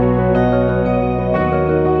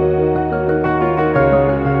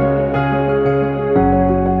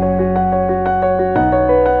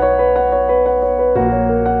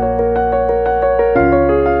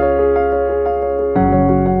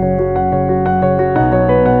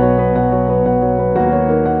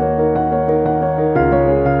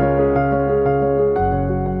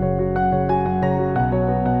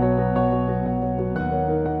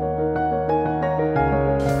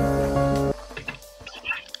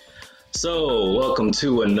So, welcome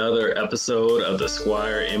to another episode of the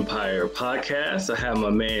Squire Empire podcast. I have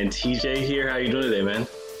my man TJ here. How you doing today, man?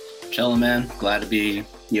 Chilling, man. Glad to be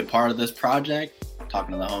a part of this project.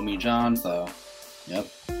 Talking to the homie John, so, yep.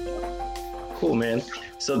 Cool, man.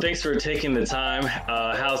 So, thanks for taking the time.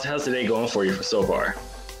 How's today going for you so far?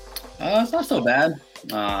 It's not so bad.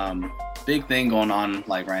 Big thing going on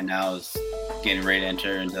like right now is getting ready to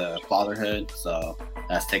enter into fatherhood, so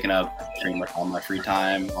that's taking up pretty much all my free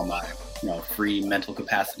time, all my free mental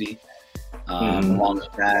capacity. Along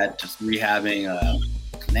with that, just rehabbing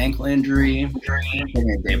an ankle injury, taking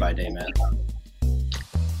it day by day, man.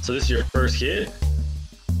 So this is your first kid?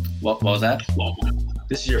 What was that?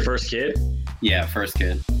 This is your first kid? Yeah, first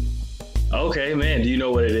kid. Okay, man. Do you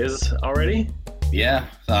know what it is already? Yeah,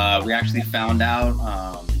 we actually found out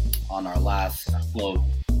on our last little,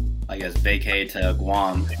 vacay to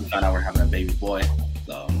Guam. We found out we're having a baby boy,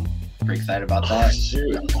 so I'm pretty excited about that. Oh,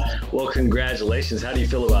 shoot. Well, congratulations. How do you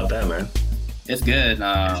feel about that, man? It's good.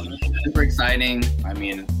 Super exciting. I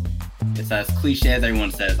mean, it's as cliche as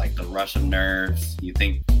everyone says, like the rush of nerves. You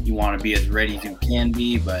think you want to be as ready as you can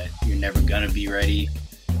be, but you're never going to be ready.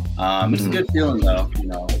 It's a good feeling, though.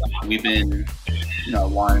 We've been,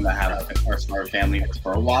 wanting to have our family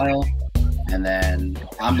for a while. And then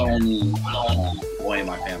I'm the only boy in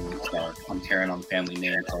my family, so I'm carrying on the family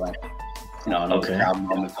name. So that's, another proud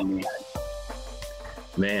moment for me.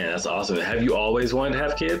 Man, that's awesome. Have you always wanted to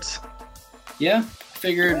have kids? Yeah,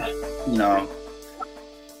 figured,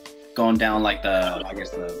 going down like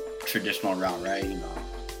the traditional route, right?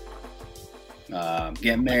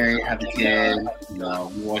 Get married, have a kid. We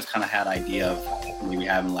always kind of had idea of maybe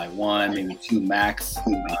having like one, maybe two max.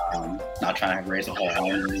 Not trying to raise a whole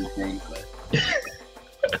army or anything, but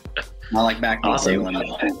not like back in the day when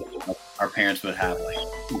our parents would have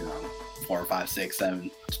 4, 5, 6,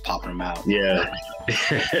 7, just popping them out. Yeah.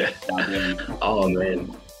 Oh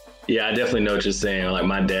man. Yeah, I definitely know what you're saying. Like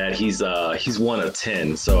my dad, he's one of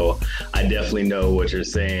 10, so I definitely know what you're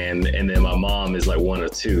saying. And then my mom is like one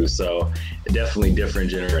of 2, so definitely different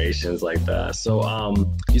generations like that. So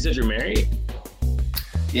you said you're married?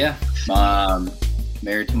 Yeah,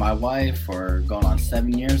 married to my wife for going on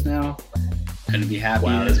 7 years now. Couldn't be happier.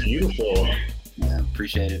 Wow, that's beautiful. Yeah,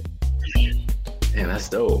 appreciate it. Man, that's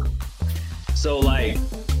dope. So like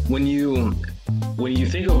when you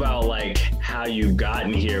think about like how you've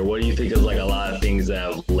gotten here, what do you think is like a lot of things that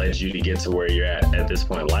have led you to get to where you're at this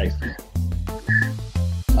point in life?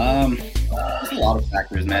 There's a lot of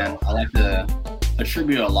factors, man. I like to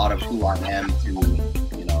attribute a lot of who I am to,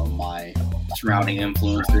 my surrounding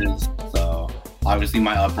influences. So obviously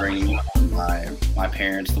my upbringing, my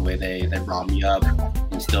parents, the way they brought me up,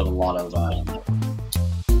 instilled a lot of, what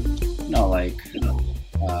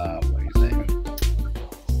do you say?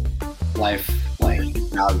 Life,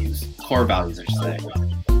 values, core values, I should say.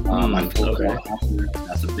 I feel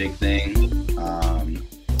that's a big thing.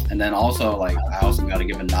 And then also, I also got to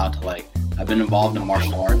give a nod to, I've been involved in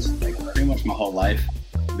martial arts, pretty much my whole life,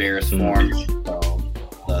 various forms. So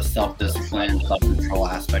the self-discipline, self-control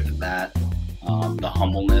aspect of that, the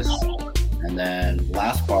humbleness. And then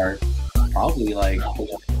last part, probably,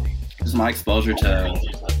 is my exposure to,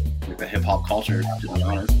 the hip-hop culture, to be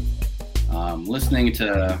honest. Listening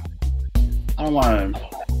to, I don't want to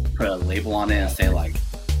put a label on it and say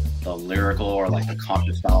the lyrical or the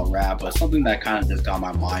conscious style rap, but something that kind of just got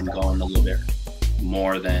my mind going a little bit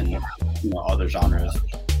more than other genres.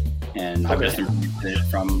 And I've just embraced it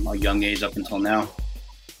from a young age up until now.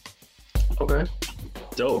 Okay,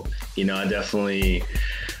 dope.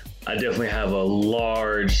 I definitely have a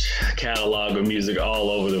large catalog of music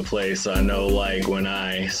all over the place. So I know when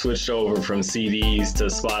I switched over from CDs to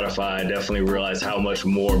Spotify, I definitely realized how much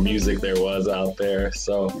more music there was out there.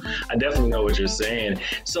 So I definitely know what you're saying.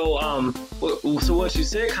 So so what you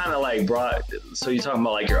said kind of so you're talking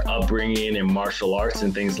about your upbringing and martial arts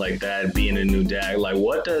and things like that, being a new dad,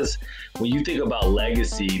 when you think about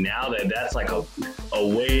legacy, now that's a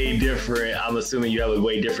way different, I'm assuming you have a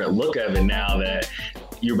way different look of it now that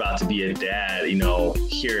you're about to be a dad,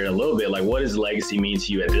 hear it a little bit. What does legacy mean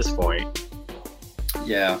to you at this point?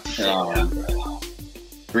 Yeah.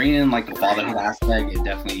 Bringing in the fatherhood aspect, it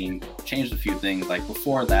definitely changed a few things.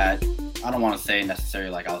 Before that, I don't want to say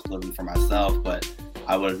necessarily I was living for myself, but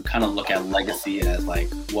I would kind of look at legacy as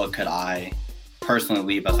what could I personally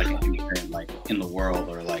leave as a imprint in the world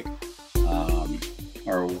or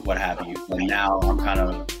what have you. But now I'm kind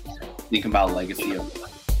of thinking about legacy of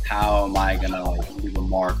how am I gonna leave a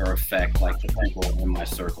mark or affect the people in my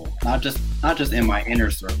circle? Not just in my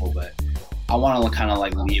inner circle, but I want to kind of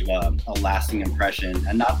leave a lasting impression,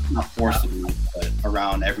 and not forcibly, but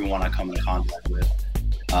around everyone I come in contact with.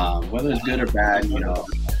 Whether it's good or bad,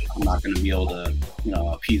 I'm not going to be able to,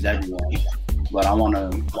 appease everyone. But I'm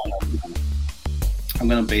going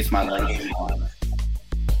to base my learning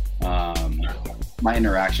on my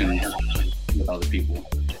interactions with other people.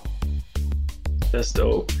 That's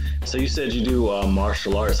dope. So you said you do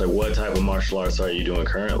martial arts. Like, what type of martial arts are you doing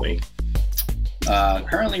currently?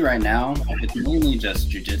 Currently, right now, it's mainly just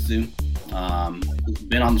jiu-jitsu. It's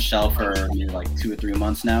been on the shelf for maybe like 2 or 3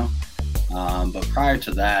 months now. But prior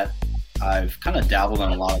to that, I've kind of dabbled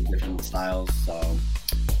in a lot of different styles. So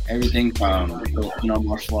everything from Filipino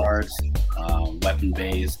martial arts,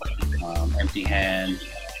 weapon-based, empty hand,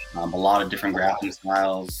 a lot of different grappling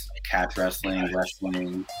styles, catch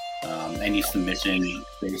wrestling, any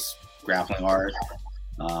submission-based grappling art,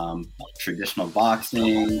 traditional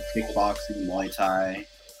boxing, kickboxing, Muay Thai,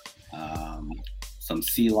 some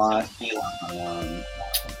silat.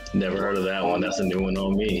 Never heard of that one. That's a new one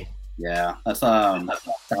on me. Yeah, that's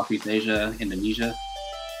Southeast Asia, Indonesia.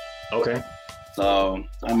 Okay. So,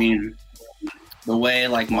 I mean, the way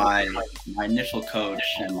like my initial coach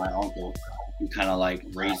and my uncle who kind of like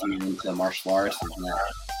raised me into martial arts is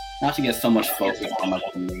not to get so much focus on like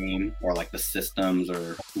the name or like the systems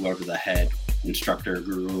or whoever the head instructor or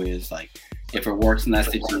guru is. Like, if it works in that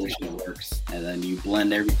situation, it works. And then you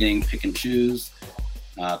blend everything, pick and choose,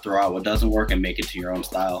 throw out what doesn't work and make it to your own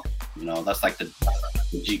style. That's like the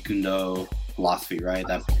Jeet Kune Do philosophy, right?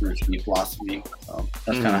 That Bruce Lee philosophy. So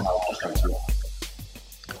that's kind of how I started.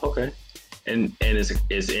 Okay. And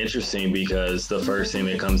it's interesting because the first thing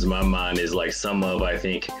that comes to my mind is like some of, I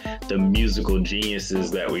think, the musical geniuses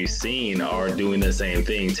that we've seen are doing the same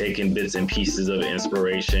thing, taking bits and pieces of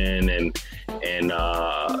inspiration and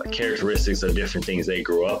characteristics of different things they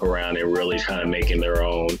grew up around and really kind of making their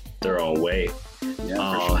own way.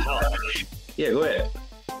 Yeah, yeah, go ahead.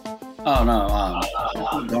 Oh no,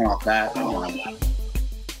 going off that,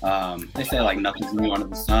 they say like nothing's new under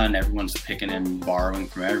the sun. Everyone's picking and borrowing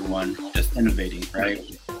from everyone, just innovating, right?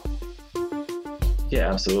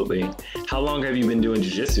 Yeah, absolutely. How long have you been doing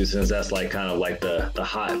jiu-jitsu, since that's like kind of like the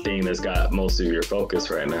hot thing that's got most of your focus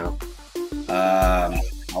right now? I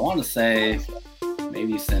want to say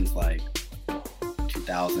maybe since like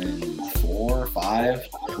 2004 or 5,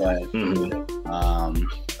 but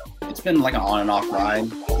it's been like an on and off ride.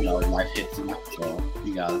 Life hits you, so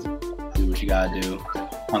you gotta do what you gotta do.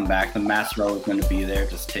 Come back. The master is going to be there.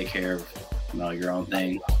 Just take care of your own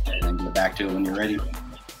thing and get back to it when you're ready.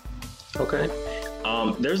 Okay.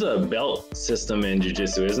 There's a belt system in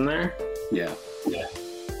jiu-jitsu, isn't there? Yeah.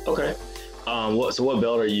 Okay. What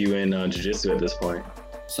belt are you in jiu-jitsu at this point?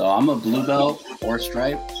 So I'm a blue belt or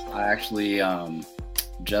stripe. I actually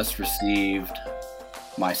just received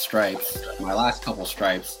my stripes, my last couple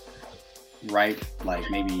stripes, right like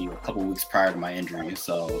maybe a couple weeks prior to my injury.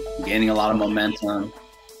 So gaining a lot of momentum.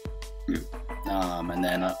 And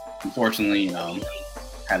then unfortunately,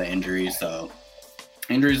 had an injury. So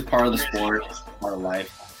injury is a part of the sport, part of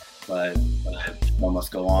life, but one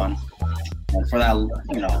must go on. And for that,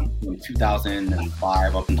 from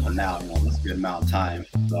 2005 up until now, that's a good amount of time.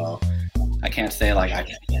 So I can't say like I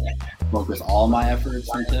can focus all my efforts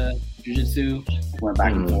into jiu-jitsu. Went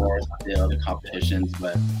back and forth, did other competitions,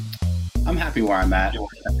 but I'm happy where I'm at.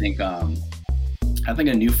 I think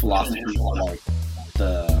a new philosophy for like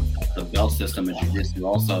the belt system in jiu-jitsu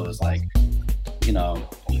also is like,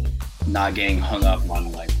 not getting hung up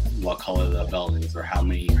on like what color the belt is or how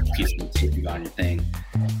many pieces of tape you got on your thing.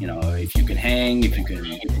 If you can hang, if you can,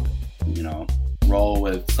 roll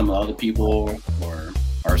with some of the other people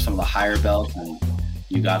or some of the higher belts, and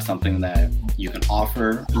you got something that you can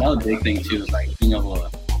offer. Another big thing too is like being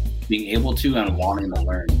able to and wanting to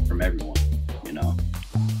learn from everyone.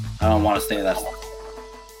 I don't want to say that's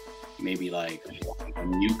maybe like a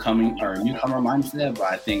newcomer mindset,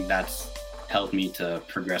 but I think that's helped me to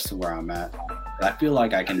progress to where I'm at. But I feel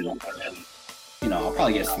like I can, I'll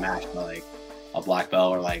probably get smashed by like a black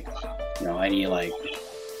belt or like, any like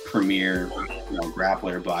premier,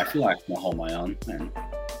 grappler, but I feel like I can hold my own. And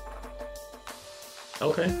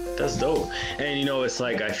okay, that's dope. And it's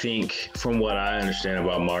like, I think from what I understand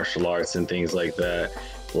about martial arts and things like that,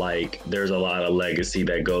 like there's a lot of legacy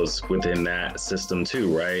that goes within that system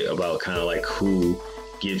too, right? About kind of like who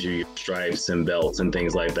gives you your stripes and belts and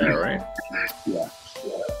things like that, right? Yeah.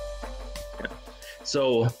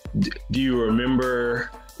 So do you remember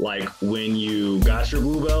like when you got your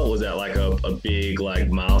blue belt? Was that like a big like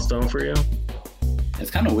milestone for you?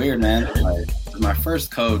 It's kind of weird, man. Like my first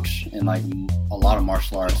coach in like a lot of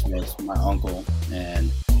martial arts was my uncle, and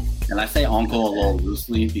I say uncle a little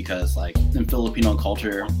loosely because like in Filipino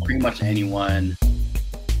culture, pretty much anyone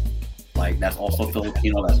like that's also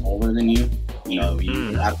Filipino that's older than you, You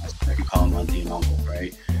have to call them auntie and uncle,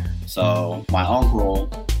 right? So my uncle,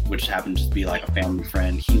 which happened to be like a family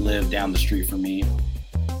friend, he lived down the street from me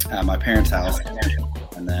at my parents' house.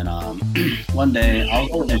 And then one day I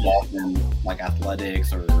was always involved in like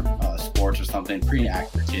athletics or sports or something, pretty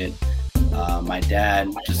active kid. My dad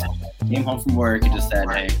just came home from work and just said,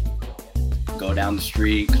 hey, go down the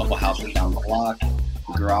street, couple houses down the block,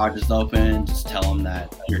 the garage is open, just tell them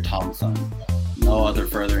that you're Tom's son. No other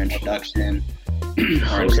further introduction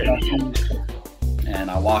or instructions. And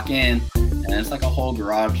I walk in, and it's like a whole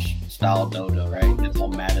garage style dojo, right? It's all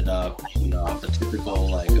matted up, the typical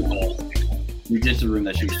like jiu-jitsu room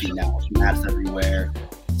that you see now. Mats everywhere,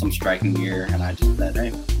 some striking gear, and I just said,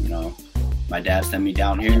 hey, my dad sent me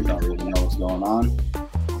down here, don't really know what's going on.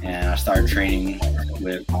 And I started training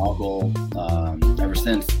with my uncle ever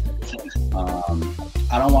since.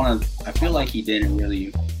 I feel like he didn't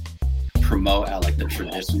really promote at like the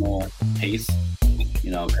traditional pace,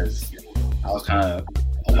 because I was kind of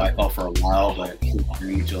a white belt for a while, but he was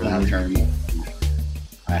bringing to a lot of tournaments.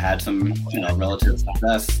 I had some, relative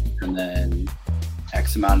success, and then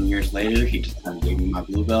X amount of years later, he just kind of gave me my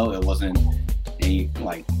blue belt. It wasn't any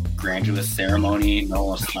like grandiose ceremony. No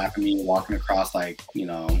one was slapping me, walking across like,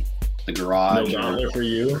 the garage. No gauntlet for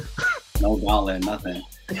you? No gauntlet, nothing.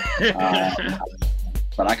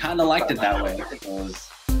 But I kind of liked it that way.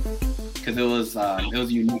 Because it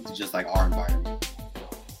was unique to just like our environment.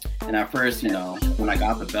 And at first, when I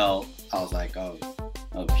got the belt, I was like, oh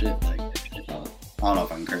shit, like, I don't know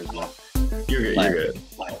if I can curse, but you're good, like, you're good.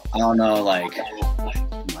 I don't know, like,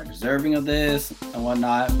 am I deserving of this and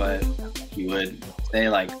whatnot? But he would say,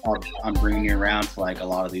 like, I'm bringing you around to like a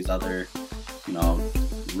lot of these other,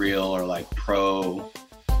 real or like pro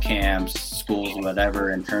camps, schools,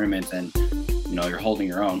 whatever, and tournaments, and you're holding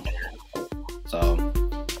your own. So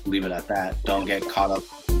leave it at that. Don't get caught up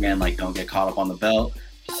again. Like, don't get caught up on the belt.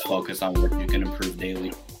 Just focus on what you can improve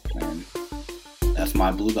daily, and that's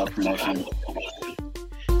my blue belt promotion.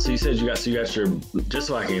 So you said you got your, just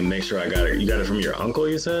so I can make sure I got it. You got it from your uncle,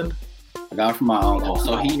 you said? I got it from my uncle.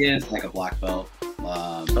 So he is like a black belt.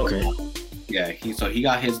 Okay. Yeah. He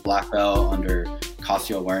got his black belt under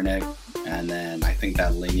Casio Wernick, and then I think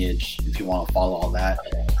that lineage, if you want to follow all that,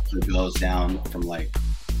 it goes down from like,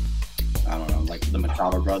 I don't know, like the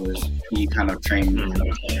Machado brothers. He kind of trained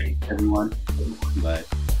everyone. But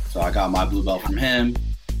so I got my blue belt from him,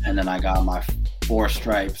 and then I got my 4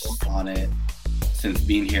 stripes on it since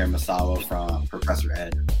being here in Misawa from Professor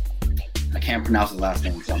Ed. I can't pronounce his last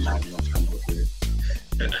name, so I'm not even trying to go through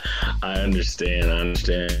it. I understand.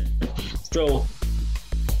 So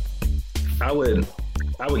I would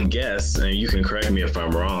guess, and you can correct me if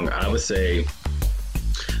I'm wrong, I would say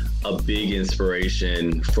a big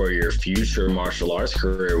inspiration for your future martial arts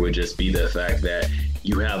career would just be the fact that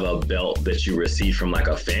you have a belt that you received from like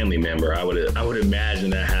a family member. I would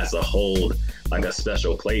imagine that has to hold like a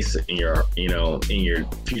special place in your, in your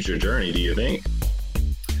future journey. Do you think?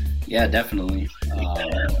 Yeah, definitely.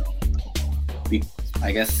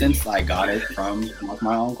 I guess since I got it from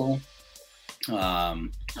my uncle, a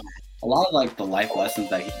lot of like the life lessons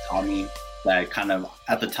that he taught me, that kind of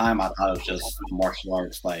at the time I thought it was just martial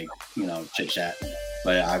arts, like, chit chat,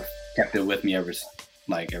 but I've kept it with me ever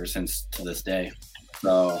since to this day.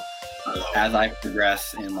 So as I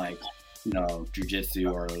progress in like, jiu-jitsu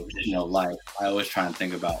or, life, I always try and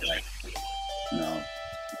think about like,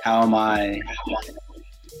 how am I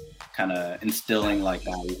kind of instilling like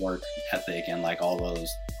that work ethic and like all those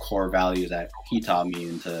core values that he taught me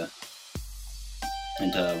into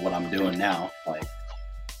what I'm doing now. Like,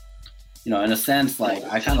 in a sense, like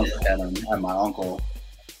I kind of look at my uncle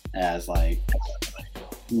as like,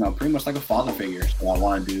 pretty much like a father figure. So I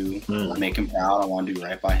want to make him proud. I want to do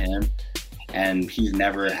right by him. And he's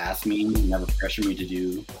never asked me, never pressured me to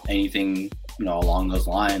do anything, along those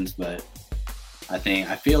lines. But I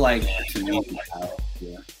feel like to me,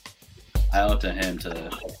 I owe it to him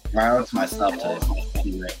I owe it to myself to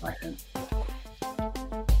do right by him.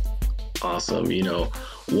 Awesome.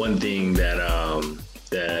 One thing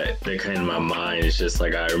that came to my mind is just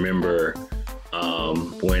like, I remember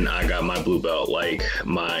when I got my blue belt, like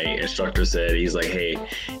my instructor said, he's like, hey,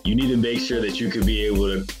 you need to make sure that you could be able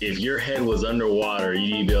to, if your head was underwater,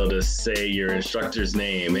 you need to be able to say your instructor's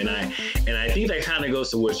name. And I think that kind of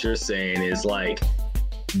goes to what you're saying, is like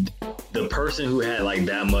the person who had like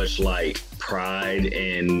that much like pride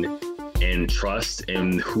and trust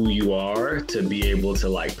in who you are to be able to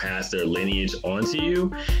like pass their lineage onto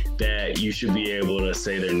you, that you should be able to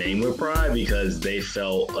say their name with pride because they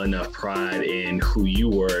felt enough pride in who you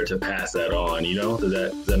were to pass that on,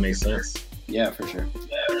 does that make sense? Yeah, for sure.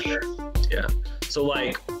 Yeah. So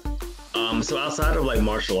like, So outside of like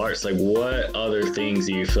martial arts, like what other things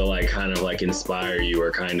do you feel like kind of like inspire you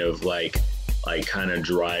or kind of like kind of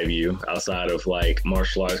drive you outside of like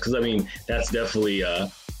martial arts? Because I mean, that's definitely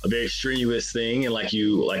a very strenuous thing, and like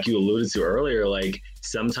you alluded to earlier, like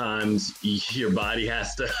sometimes your body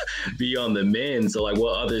has to be on the mend. So like,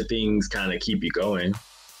 what other things kind of keep you going?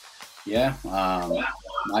 Yeah,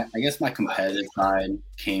 I guess my competitive side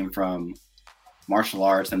came from martial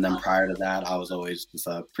arts, and then prior to that, I was always just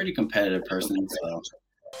a pretty competitive person. So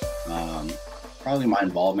probably my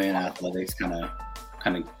involvement in athletics kind of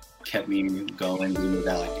kept me going, gave me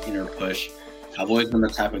that like inner push. I've always been the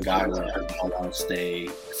type of guy where I don't want to stay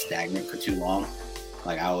stagnant for too long.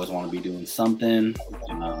 Like I always want to be doing something,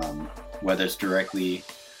 whether it's directly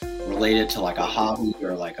related to like a hobby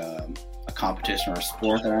or like a competition or a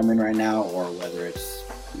sport that I'm in right now, or whether it's,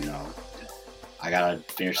 I gotta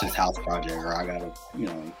finish this house project, or I gotta,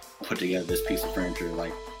 put together this piece of furniture.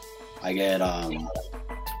 Like I get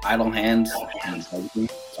idle hands and everything,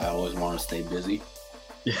 so I always want to stay busy.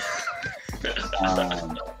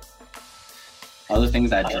 Other things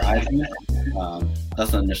that drive me,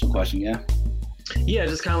 that's the initial question, yeah? Yeah,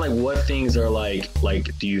 just kind of like what things are like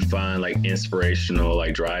do you find like inspirational,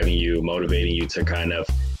 like driving you, motivating you to kind of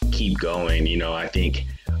keep going?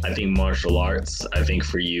 I think martial arts, I think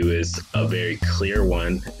for you is a very clear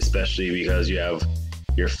one, especially because you have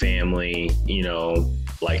your family,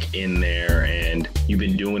 like in there, and you've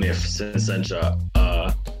been doing it since such a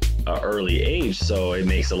early age, so it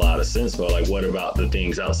makes a lot of sense. But like, what about the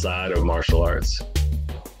things outside of martial arts?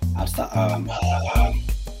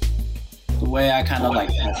 The way I kind of like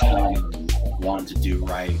wanted to do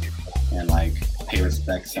right and like pay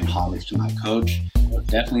respects and homage to my coach,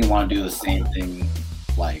 definitely want to do the same thing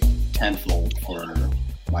like tenfold for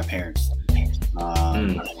my parents.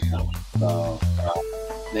 So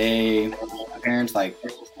my parents, like,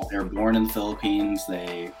 they were born in the Philippines.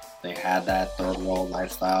 They had that third world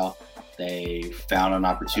lifestyle. They found an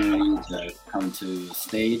opportunity to come to the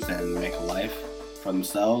States and make a life for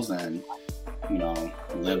themselves and,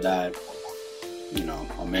 live that,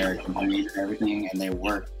 American dream and everything. And they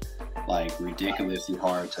worked like ridiculously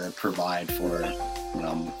hard to provide for,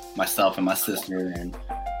 myself and my sister and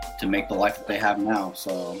to make the life that they have now.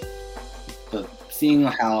 So seeing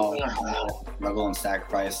how struggle and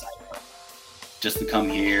sacrifice just to come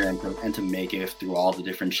here and to make it through all the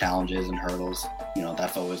different challenges and hurdles,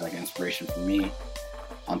 that's always like inspiration for me.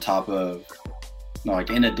 On top of, like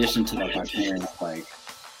in addition to like my parents, like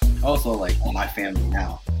also like my family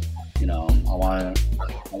now, I want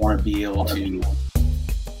to be able to,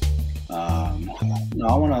 I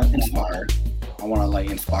want to inspire. I want to like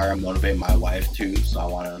inspire and motivate my wife too. So I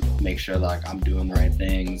want to make sure that like I'm doing the right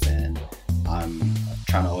things and I'm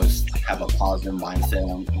trying to always have a positive mindset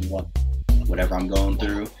on whatever I'm going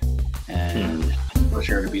through, and for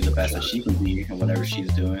sure to be the best that she can be in whatever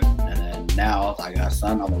she's doing. And then now I got a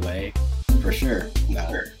son on the way, for sure.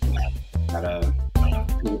 Gotta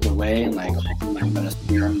pave the way, and like hopefully I'm gonna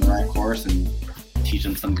steer him the right course and teach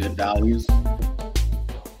him some good values.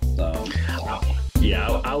 So.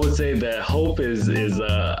 Yeah, I would say that hope is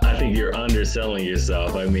I think you're underselling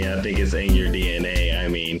yourself. I mean, I think it's in your DNA.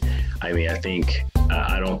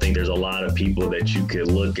 I don't think there's a lot of people that you could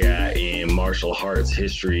look at in martial arts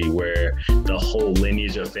history where the whole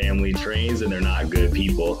lineage of family trains and they're not good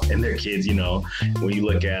people and their kids, when you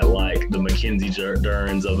look at like the Mackenzie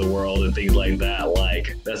Durns of the world and things like that,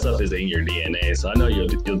 like that stuff is in your DNA. So I know you'll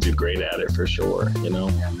do great at it for sure,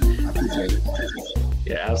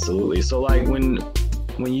 Yeah, absolutely. So like when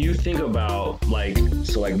you think about like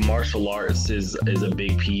martial arts is a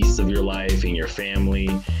big piece of your life and your family,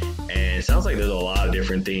 and it sounds like there's a lot of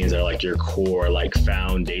different things that are like your core like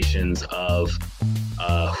foundations of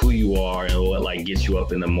who you are and what like gets you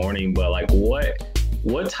up in the morning. But like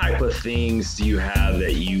what type of things do you have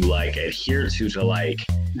that you like adhere to like,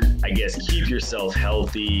 I guess, keep yourself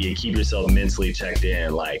healthy and keep yourself mentally checked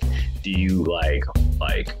in? Like, do you like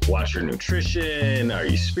watch your nutrition? Are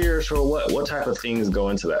you spiritual? What type of things go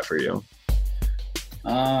into that for you?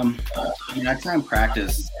 I try and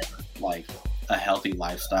practice like a healthy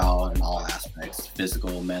lifestyle in all aspects,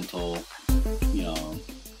 physical, mental,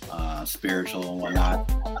 spiritual and whatnot.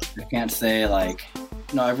 I can't say like,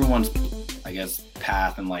 everyone's, I guess,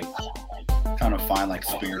 path and like trying to find like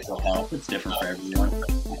spiritual health. It's different for everyone.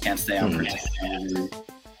 I can't say I'm particularly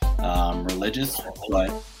religious,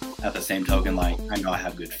 but at the same token, like I know I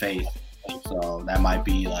have good faith, so that might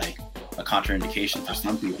be like a contraindication for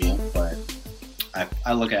some people, but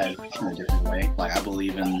I look at it in a different way. Like I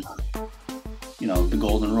believe in, the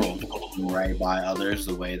golden rule, right by others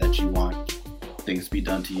the way that you want things to be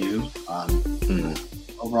done to you.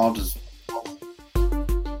 Overall, just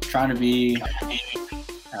trying to be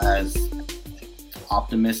as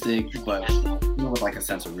optimistic, but with like a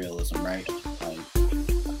sense of realism, right?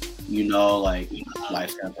 Like, like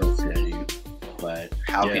life's gonna throw shit at you, but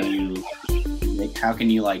how can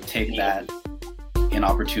you like take that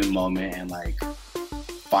inopportune moment and like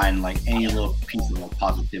find like any little piece of like,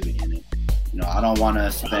 positivity in it? I don't want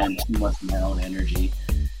to spend too much of my own energy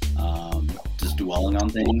just dwelling on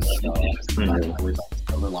things. So always like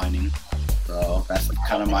silver lining. So that's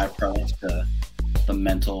kind of my approach to the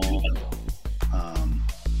mental,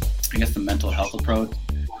 the mental health approach.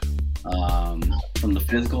 From the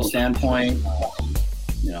physical standpoint,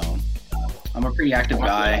 I'm a pretty active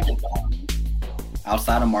guy.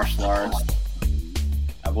 Outside of martial arts,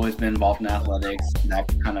 I've always been involved in athletics. That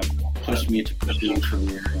kind of pushed me to pursue a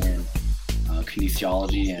career in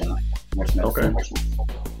kinesiology and sports medicine. Okay.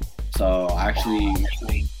 So I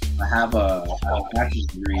have a bachelor's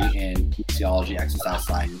degree in kinesiology, exercise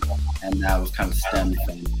science, and that was kind of stemmed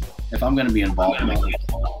from, if I'm going to be involved in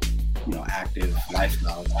active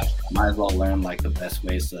lifestyle, might as well learn like the best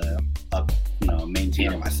ways to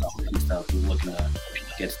maintain myself instead of looking to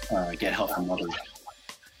get help from others.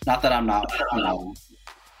 Not that I'm not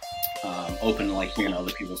open to like hearing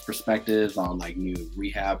other people's perspectives on like new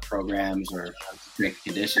rehab programs or strength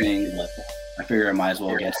conditioning, but I figure I might as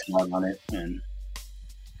well get started on it and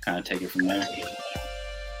kind of take it from there.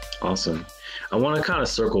 Awesome. I want to kind of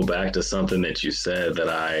circle back to something that you said that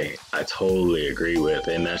I totally agree with,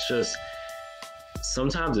 and that's just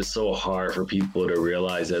sometimes it's so hard for people to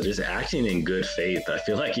realize that just acting in good faith, I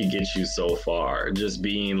feel like it gets you so far. Just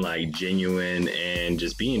being like genuine and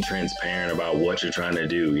just being transparent about what you're trying to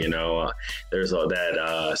do. There's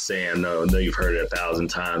that saying, I know you've heard it 1,000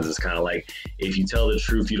 times. It's kind of like, if you tell the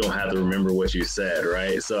truth, you don't have to remember what you said,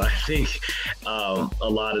 right? So I think a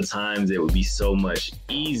lot of times it would be so much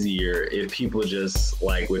easier if people just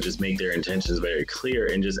would just make their intentions very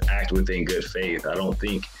clear and just act within good faith. I don't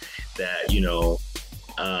think that,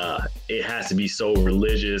 it has to be so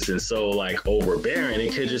religious and so like overbearing.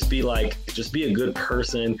 It could just be a good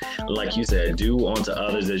person. Like you said, do unto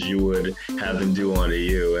others as you would have them do unto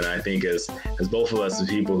you. And I think as both of us as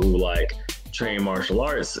people who like train martial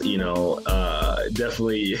arts,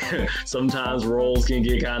 definitely sometimes roles can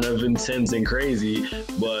get kind of intense and crazy,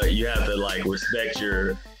 but you have to like respect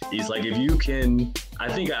it's like, if you can,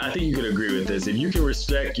 I think you could agree with this. If you can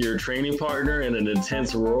respect your training partner in an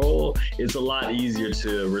intense role, it's a lot easier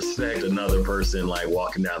to respect another person like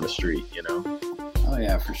walking down the street, Oh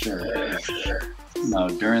yeah, for sure.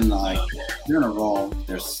 During a role,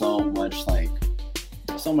 there's so much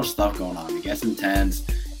stuff going on. It gets intense.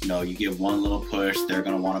 You give one little push, they're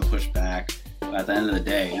gonna want to push back. But at the end of the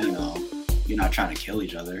day, you're not trying to kill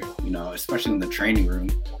each other. Especially in the training room,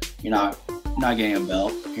 you're not getting a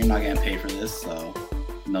belt. You're not getting paid for this, so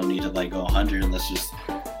no need to go 100. Let's just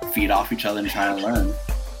feed off each other and try to learn.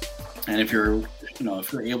 And if you're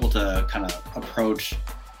able to kind of approach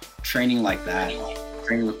training like that,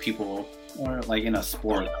 training with people, or like in a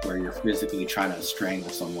sport where you're physically trying to strangle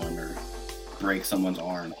someone or break someone's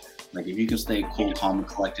arm, like if you can stay cool, calm, and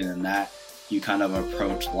collected in that, you kind of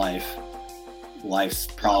approach life's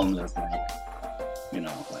problems as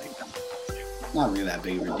not really that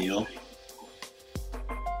big of a deal.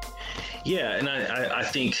 Yeah, and I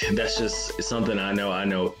think that's just something I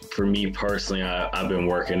know for me personally, I've been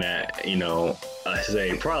working at, I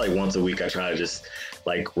say probably once a week I try to just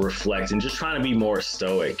reflect and just trying to be more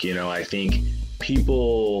stoic. I think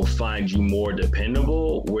people find you more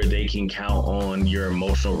dependable where they can count on your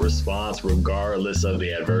emotional response regardless of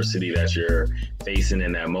the adversity that you're facing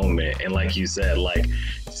in that moment. And like you said,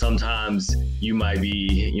 sometimes you might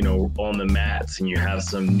be, on the mats and you have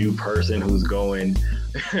some new person who's going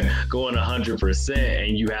 100%,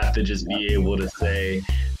 and you have to just be able to say,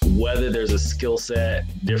 whether there's a skill set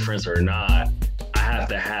difference or not, I have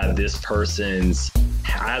to have this person's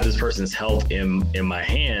health in my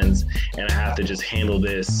hands, and I have to just handle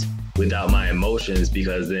this without my emotions,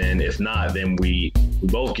 because then if not, then we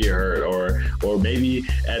both get hurt, or maybe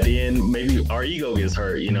at the end, maybe our ego gets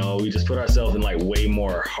hurt. We just put ourselves in way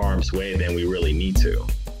more harm's way than we really need to.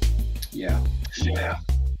 Yeah,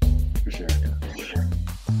 for sure.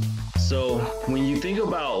 So when you think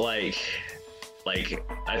about I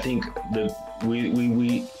think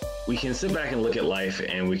we can sit back and look at life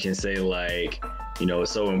and we can say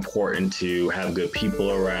it's so important to have good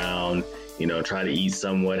people around, try to eat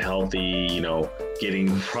somewhat healthy,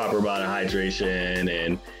 getting proper amount of hydration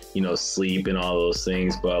and, sleep and all those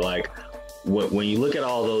things. But when you look at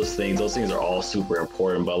all those things are all super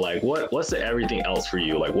important. But what's the everything else for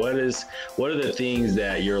you? What are the things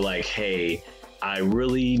that you're hey, I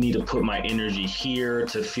really need to put my energy here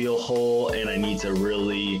to feel whole, and I need to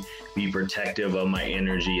really be protective of my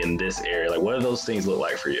energy in this area? Like, what do those things look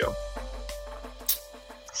like for you?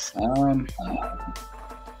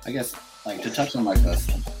 I guess like to touch on like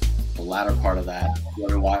the latter part of that, what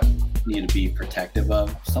do I need to be protective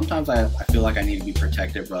of? Sometimes I feel like I need to be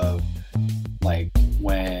protective of like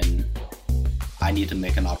when I need to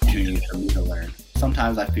make an opportunity for me to learn.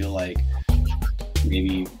 Sometimes I feel like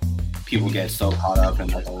maybe people get so caught up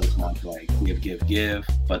and like always want to like give,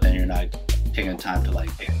 but then you're not taking the time to like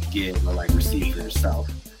give or like receive for yourself.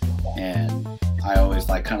 And I always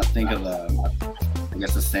like kind of think of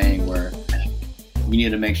the saying where you need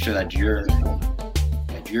to make sure that you're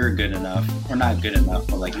good enough, or not good enough,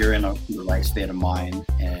 but like you're in the right state of mind,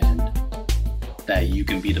 and that you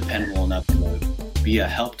can be dependable enough to be a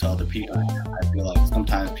help to other people. I feel like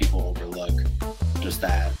sometimes people overlook just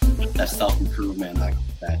that self-improvement, like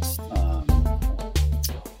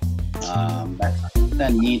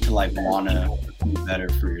that need to like want to be better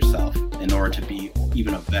for yourself in order to be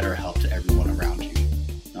even a better help to everyone around you. You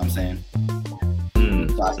know what I'm saying?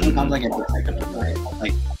 So sometimes I get protective of it.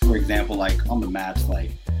 Like for example, like on the mats,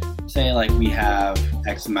 like say like we have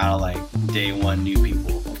X amount of like day one new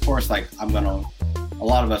people. Of course, like a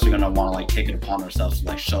lot of us are gonna want to like take it upon ourselves to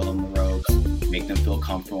like show them the ropes, make them feel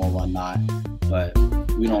comfortable and whatnot. But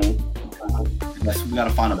we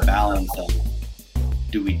gotta find a balance of,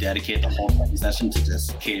 do we dedicate the whole session to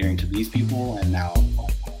just catering to these people, and now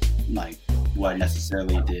like what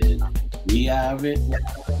necessarily did we have it,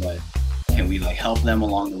 but can we like help them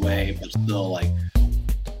along the way, but still like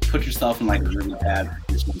put yourself in like really bad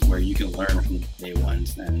positions where you can learn from the day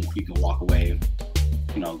ones and you can walk away,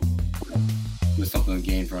 you know, with something to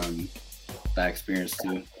gain from that experience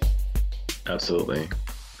too. Absolutely.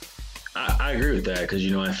 I agree with that, because,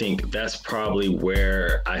 you know, I think that's probably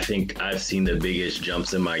where I think I've seen the biggest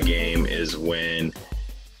jumps in my game is when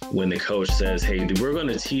the coach says, hey, we're going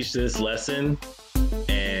to teach this lesson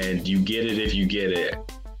and you get it if you get it.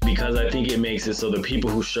 Because I think it makes it so the people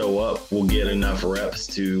who show up will get enough reps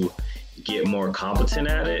to get more competent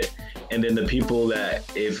at it. And then the people that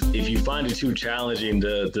if you find it too challenging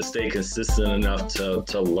to stay consistent enough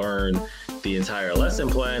to learn the entire lesson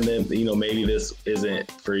plan, then, you know, maybe this isn't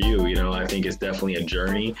for you. You know, I think it's definitely a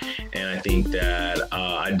journey. And I think that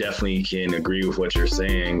I definitely can agree with what you're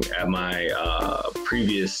saying. At my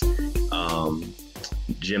previous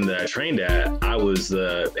gym that I trained at, I was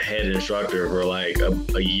the head instructor for like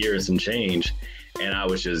a year and some change. And I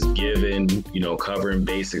was just giving, you know, covering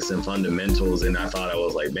basics and fundamentals. And I thought I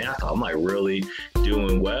was like, man, I thought I'm like really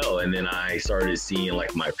doing well. And then I started seeing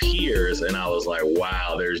like my peers, and I was like,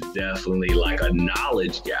 wow, there's definitely like a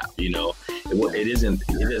knowledge gap. You know,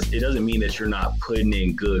 it doesn't mean that you're not putting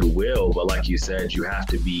in goodwill, but like you said, you have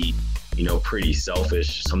to be, you know, pretty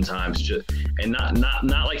selfish sometimes, and not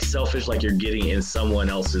like selfish like you're getting in someone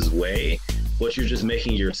else's way, but you're just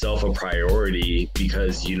making yourself a priority,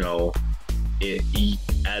 because, you know,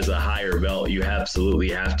 as a higher belt, you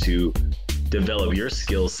absolutely have to develop your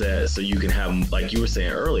skill set so you can have, like you were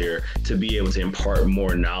saying earlier, to be able to impart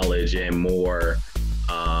more knowledge and more,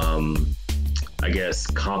 I guess,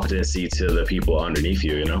 competency to the people underneath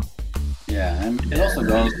you, you know? Yeah, and it also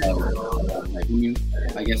goes like when you,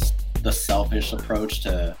 I guess, the selfish approach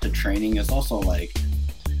to training is also like,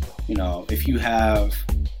 you know, if you have,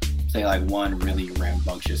 say, like one really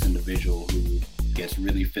rambunctious individual who gets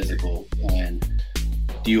really physical, and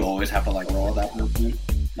do you always have to like roll that person?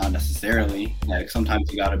 Not necessarily. Like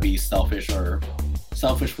sometimes you got to be selfish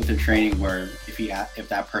with your training, where if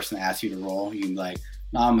that person asks you to roll, you can be like,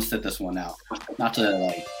 no, I'm gonna sit this one out. Not to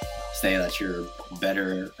like say that you're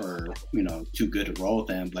better or, you know, too good to roll with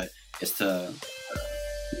them, but it's to,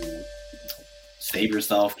 you know, save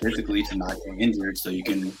yourself physically to not get injured so you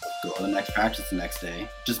can go to the next practice the next day.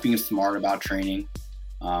 Just being smart about training.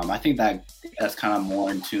 I think that's kind of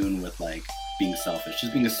more in tune with like being selfish,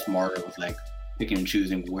 just being smarter with like picking and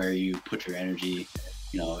choosing where you put your energy.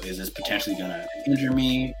 You know, is this potentially going to injure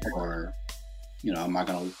me, or, you know, am I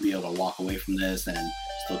going to be able to walk away from this and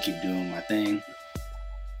still keep doing my thing?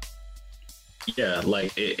 Yeah,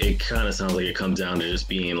 like it kind of sounds like it comes down to just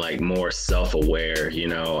being like more self-aware, you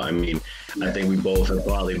know? I mean, I think we both have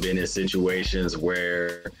probably been in situations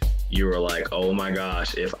where you were like, oh my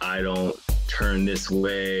gosh, if I don't turn this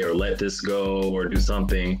way or let this go or do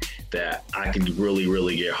something, that I could really,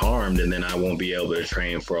 really get harmed, and then I won't be able to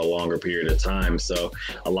train for a longer period of time. So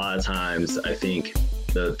a lot of times I think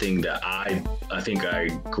the thing that I think I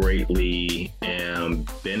greatly am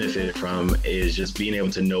benefited from is just being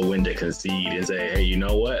able to know when to concede and say, hey, you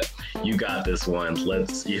know what, you got this one.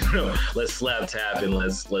 Let's slap tap and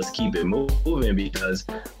let's keep it moving, because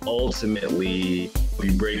ultimately if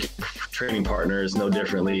you break training partners no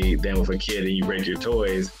differently than with a kid and you break your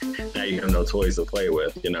toys, now you have no toys to play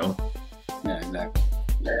with, you know? Yeah, exactly.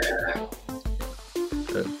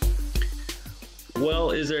 Good.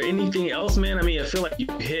 Well, is there anything else, man? I mean, I feel like you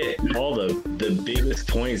hit all the biggest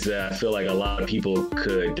points that I feel like a lot of people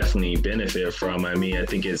could definitely benefit from. I mean, I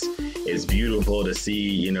think it's beautiful to see,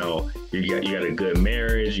 you know, you got a good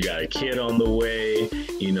marriage, you got a kid on the way,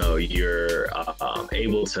 you know, you're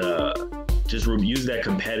able to just use that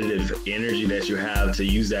competitive energy that you have to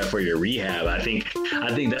use that for your rehab. I think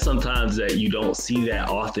that sometimes that you don't see that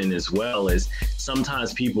often as well, is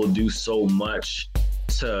sometimes people do so much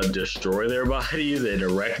to destroy their bodies and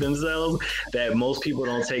wreck themselves that most people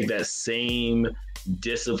don't take that same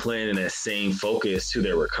discipline and that same focus to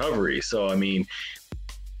their recovery. So, I mean,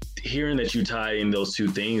 hearing that you tie in those two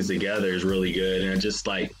things together is really good. And just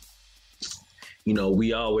like, you know,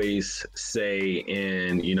 we always say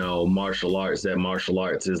in, you know, martial arts that martial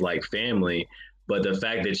arts is like family, but the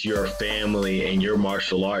fact that your family and your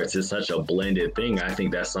martial arts is such a blended thing, I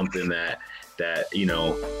think that's something that, you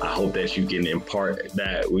know, I hope that you can impart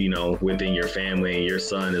that, you know, within your family and your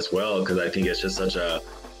son as well, because I think it's just such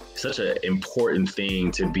an important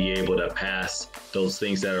thing to be able to pass those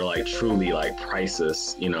things that are like truly like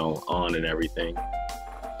priceless, you know, on and everything.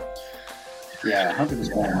 Yeah,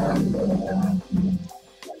 100%.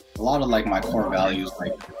 A lot of like my core values,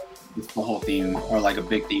 like this the whole theme, or like a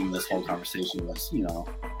big theme of this whole conversation was, you know,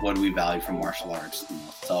 what do we value from martial arts? You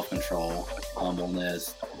know, self-control,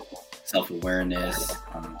 humbleness, self-awareness,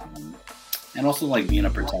 and also like being a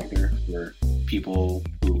protector for people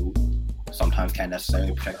who sometimes can't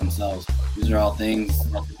necessarily protect themselves. These are all things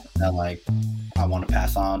that like I want to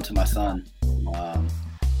pass on to my son.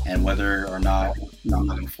 And whether or not, you know, I'm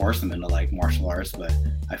not going to force them into like martial arts, but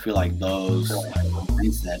I feel like those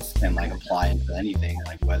mindsets can like apply into anything,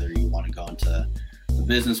 like whether you want to go into the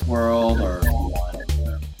business world or if you want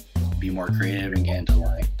to be more creative and get into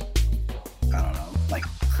like, I don't know, like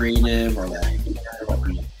creative or like, you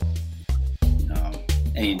know,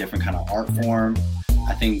 any different kind of art form.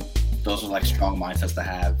 I think those are like strong mindsets to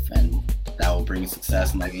have, and that will bring you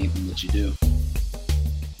success in like anything that you do.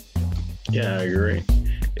 Yeah, I agree.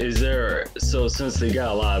 So since they got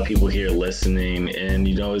a lot of people here listening, and,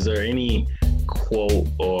 you know, is there any quote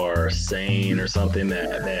or saying or something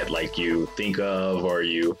that like you think of, or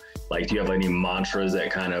you like, do you have any mantras that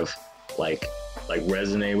kind of like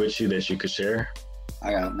resonate with you that you could share?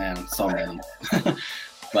 I got, man, so many.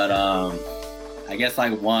 But I guess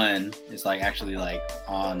like one is like actually like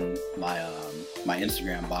on my my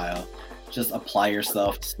Instagram bio, just apply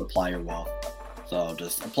yourself to supply your wealth. So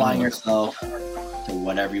just applying yourself to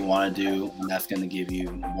whatever you want to do, and that's going to give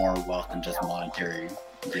you more wealth than just monetary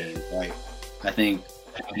gains, right? I think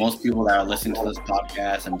most people that are listening to this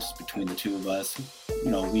podcast, and just between the two of us,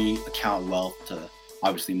 you know, we account wealth to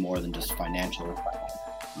obviously more than just financial.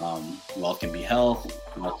 Wealth can be health,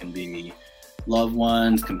 wealth can be loved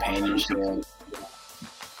ones, companionship,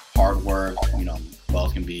 hard work, you know,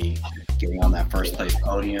 wealth can be getting on that first place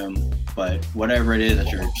podium. But whatever it is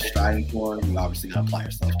that you're striving for, you obviously gotta apply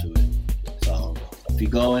yourself to it. So if you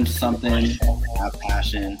go into something, have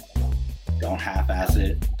passion, don't half-ass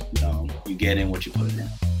it, you know, you get in what you put in.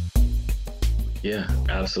 Yeah,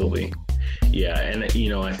 absolutely. Yeah, and, you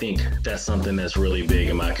know, I think that's something that's really big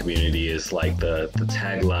in my community is like the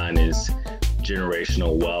tagline is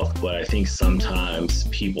generational wealth, but I think sometimes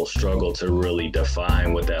people struggle to really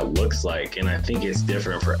define what that looks like, and I think it's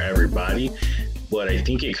different for everybody. But I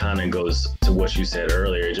think it kind of goes to what you said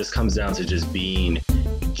earlier. It just comes down to just being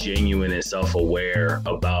genuine and self-aware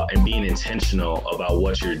about and being intentional about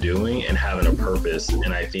what you're doing and having a purpose.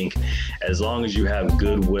 And I think as long as you have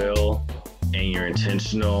goodwill and you're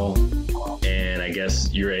intentional, and I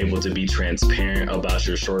guess you're able to be transparent about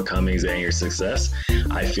your shortcomings and your success,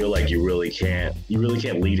 I feel like you really can't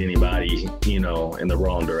lead anybody, you know, in the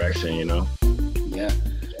wrong direction, you know? Yeah.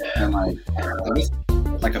 And like, I guess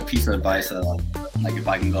like a piece of advice that like if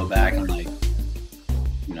I can go back and like,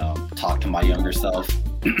 you know, talk to my younger self,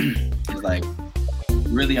 is like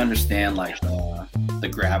really understand like the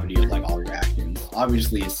gravity of like all your actions.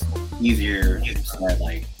 Obviously it's easier said,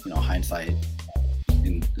 like, you know, hindsight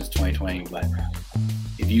in this 2020, but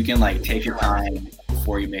if you can like take your time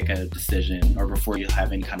before you make a decision or before you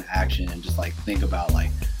have any kind of action and just like think about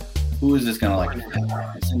like who is this gonna like affect?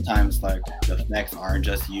 And sometimes like the effects aren't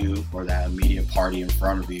just you or that immediate party in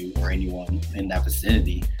front of you or anyone in that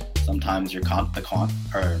vicinity. Sometimes the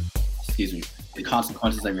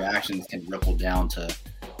consequences of your actions can ripple down to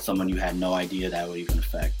someone you had no idea that would even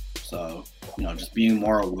affect. So, just being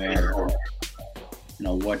more aware of,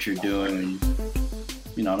 what you're doing,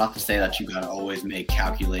 not to say that you gotta always make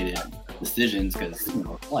calculated decisions, because,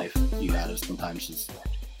 life, you gotta sometimes just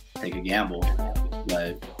take a gamble,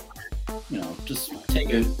 but, just take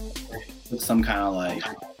it with some kind of like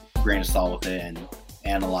grain of salt with it and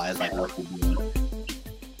analyze like what you're doing.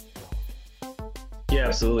 Yeah,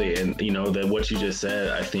 absolutely. And that what you just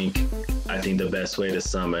said, I think the best way to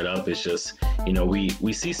sum it up is just,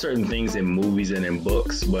 we see certain things in movies and in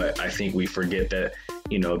books, but I think we forget that,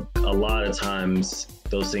 a lot of times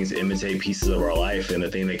those things imitate pieces of our life. And the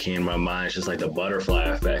thing that came to my mind is just like the butterfly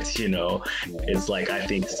effect, It's like, I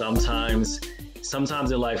think sometimes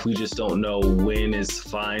in life, we just don't know when it's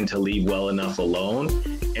fine to leave well enough alone.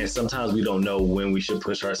 And sometimes we don't know when we should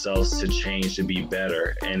push ourselves to change to be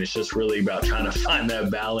better. And it's just really about trying to find that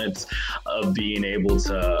balance of being able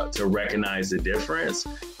to recognize the difference,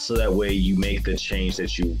 so that way you make the change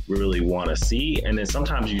that you really want to see. And then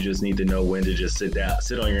sometimes you just need to know when to just sit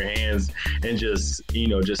on your hands and just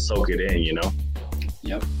soak it in,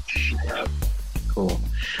 Yep. Cool.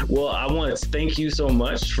 Well, I want to thank you so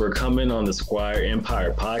much for coming on the Squire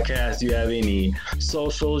Empire podcast. Do you have any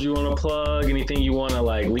socials you want to plug? Anything you want to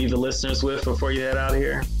leave the listeners with before you head out of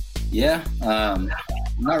here? Yeah. I'm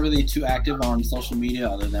not really too active on social media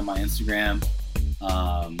other than my Instagram.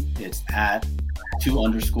 It's at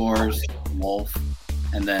 2_Wolf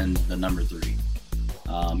and then the number 3.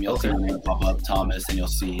 You'll see my name pop up, Thomas, and you'll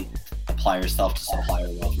see apply yourself to supplier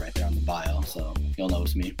wealth right there on the bio. So you'll know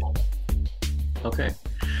it's me. Okay.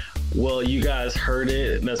 Well, you guys heard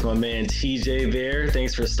it. That's my man TJ there.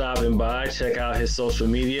 Thanks for stopping by. Check out his social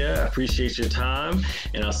media. I appreciate your time.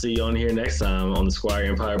 And I'll see you on here next time on the Squire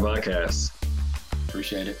Empire podcast.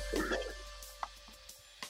 Appreciate it.